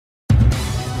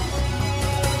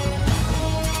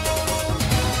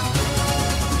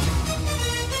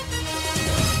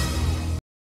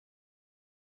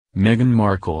Meghan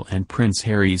Markle and Prince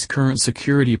Harry's current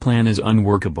security plan is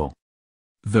unworkable.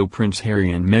 Though Prince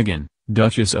Harry and Meghan,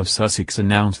 Duchess of Sussex,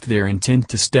 announced their intent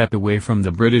to step away from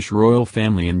the British royal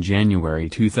family in January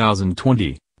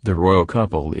 2020, the royal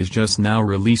couple is just now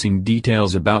releasing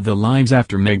details about the lives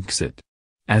after Megxit.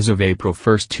 As of April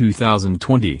 1,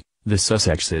 2020, the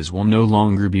Sussexes will no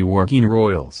longer be working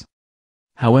royals.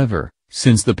 However,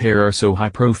 since the pair are so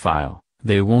high-profile,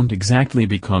 they won't exactly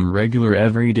become regular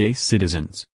everyday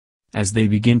citizens. As they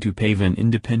begin to pave an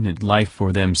independent life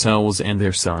for themselves and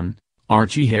their son,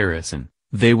 Archie Harrison,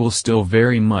 they will still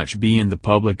very much be in the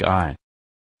public eye.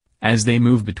 As they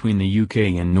move between the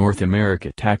UK and North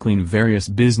America tackling various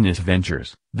business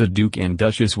ventures, the Duke and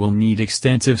Duchess will need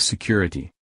extensive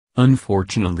security.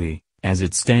 Unfortunately, as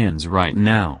it stands right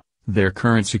now, their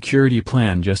current security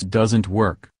plan just doesn't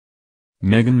work.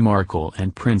 Meghan Markle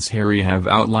and Prince Harry have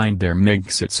outlined their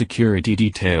Megxit security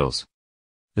details.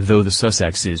 Though the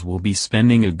Sussexes will be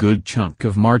spending a good chunk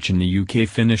of March in the UK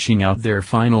finishing out their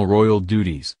final royal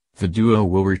duties, the duo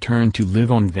will return to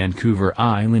live on Vancouver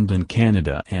Island in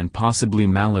Canada and possibly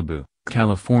Malibu,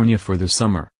 California for the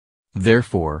summer.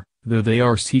 Therefore, though they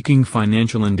are seeking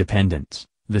financial independence,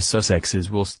 the Sussexes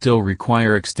will still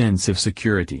require extensive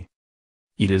security.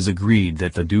 It is agreed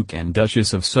that the Duke and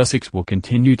Duchess of Sussex will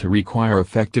continue to require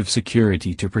effective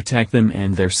security to protect them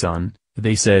and their son,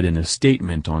 they said in a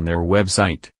statement on their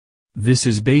website. This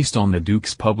is based on the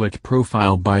Duke's public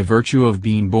profile by virtue of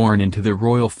being born into the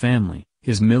royal family,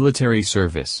 his military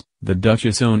service, the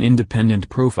Duchess' own independent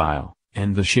profile,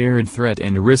 and the shared threat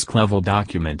and risk level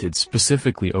documented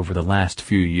specifically over the last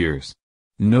few years.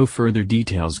 No further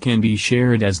details can be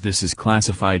shared as this is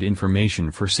classified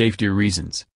information for safety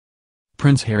reasons.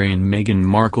 Prince Harry and Meghan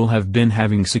Markle have been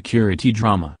having security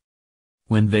drama.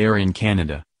 When they are in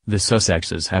Canada, the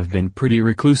Sussexes have been pretty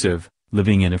reclusive,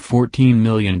 living in a $14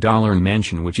 million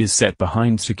mansion which is set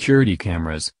behind security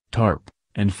cameras, tarp,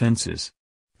 and fences.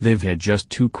 They've had just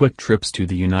 2 quick trips to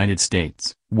the United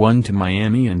States, one to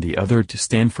Miami and the other to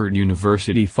Stanford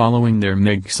University following their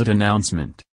Megxit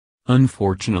announcement.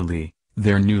 Unfortunately,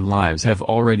 their new lives have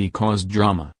already caused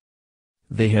drama.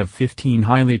 They have 15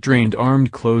 highly trained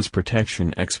armed clothes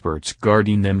protection experts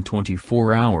guarding them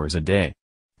 24 hours a day.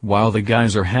 While the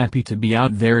guys are happy to be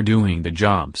out there doing the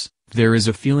jobs, there is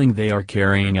a feeling they are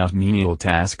carrying out menial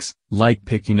tasks, like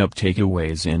picking up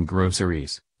takeaways and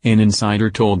groceries. An insider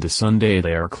told The Sunday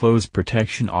they are clothes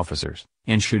protection officers,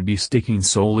 and should be sticking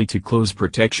solely to clothes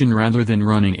protection rather than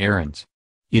running errands.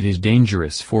 It is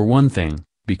dangerous for one thing,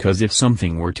 because if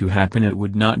something were to happen it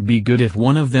would not be good if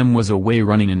one of them was away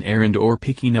running an errand or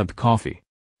picking up coffee.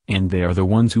 And they are the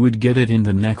ones who would get it in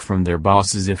the neck from their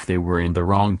bosses if they were in the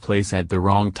wrong place at the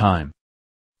wrong time.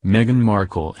 Meghan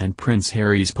Markle and Prince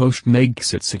Harry's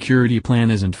post-Megxit security plan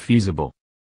isn't feasible.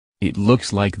 It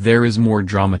looks like there is more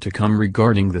drama to come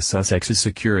regarding the Sussexes'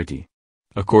 security.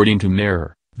 According to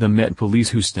Mirror, the Met Police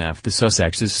who staff the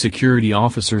Sussexes' security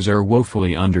officers are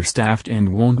woefully understaffed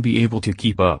and won't be able to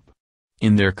keep up.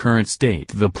 In their current state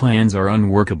the plans are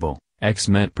unworkable,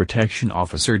 ex-Met Protection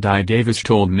Officer Di Davis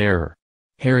told Mirror.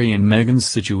 Harry and Meghan's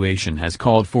situation has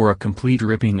called for a complete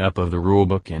ripping up of the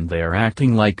rulebook and they are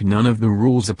acting like none of the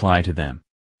rules apply to them.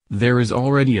 There is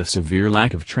already a severe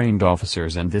lack of trained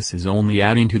officers and this is only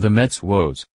adding to the Met's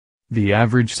woes. The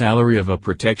average salary of a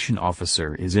protection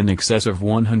officer is in excess of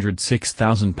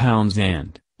 £106,000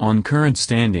 and, on current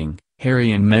standing,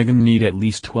 Harry and Meghan need at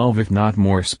least 12 if not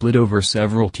more split over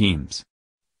several teams.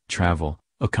 Travel,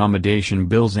 accommodation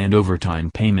bills and overtime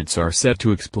payments are set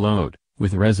to explode,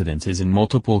 with residences in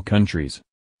multiple countries.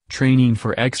 Training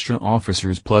for extra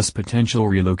officers plus potential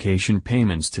relocation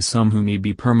payments to some who may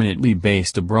be permanently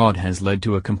based abroad has led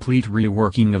to a complete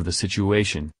reworking of the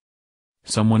situation.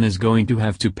 Someone is going to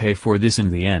have to pay for this in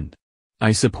the end.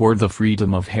 I support the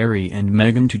freedom of Harry and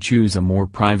Meghan to choose a more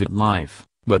private life,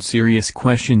 but serious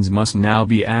questions must now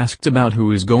be asked about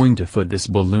who is going to foot this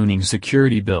ballooning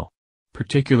security bill.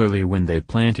 Particularly when they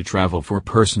plan to travel for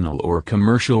personal or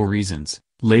commercial reasons,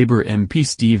 Labour MP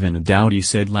Stephen Dowdy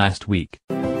said last week.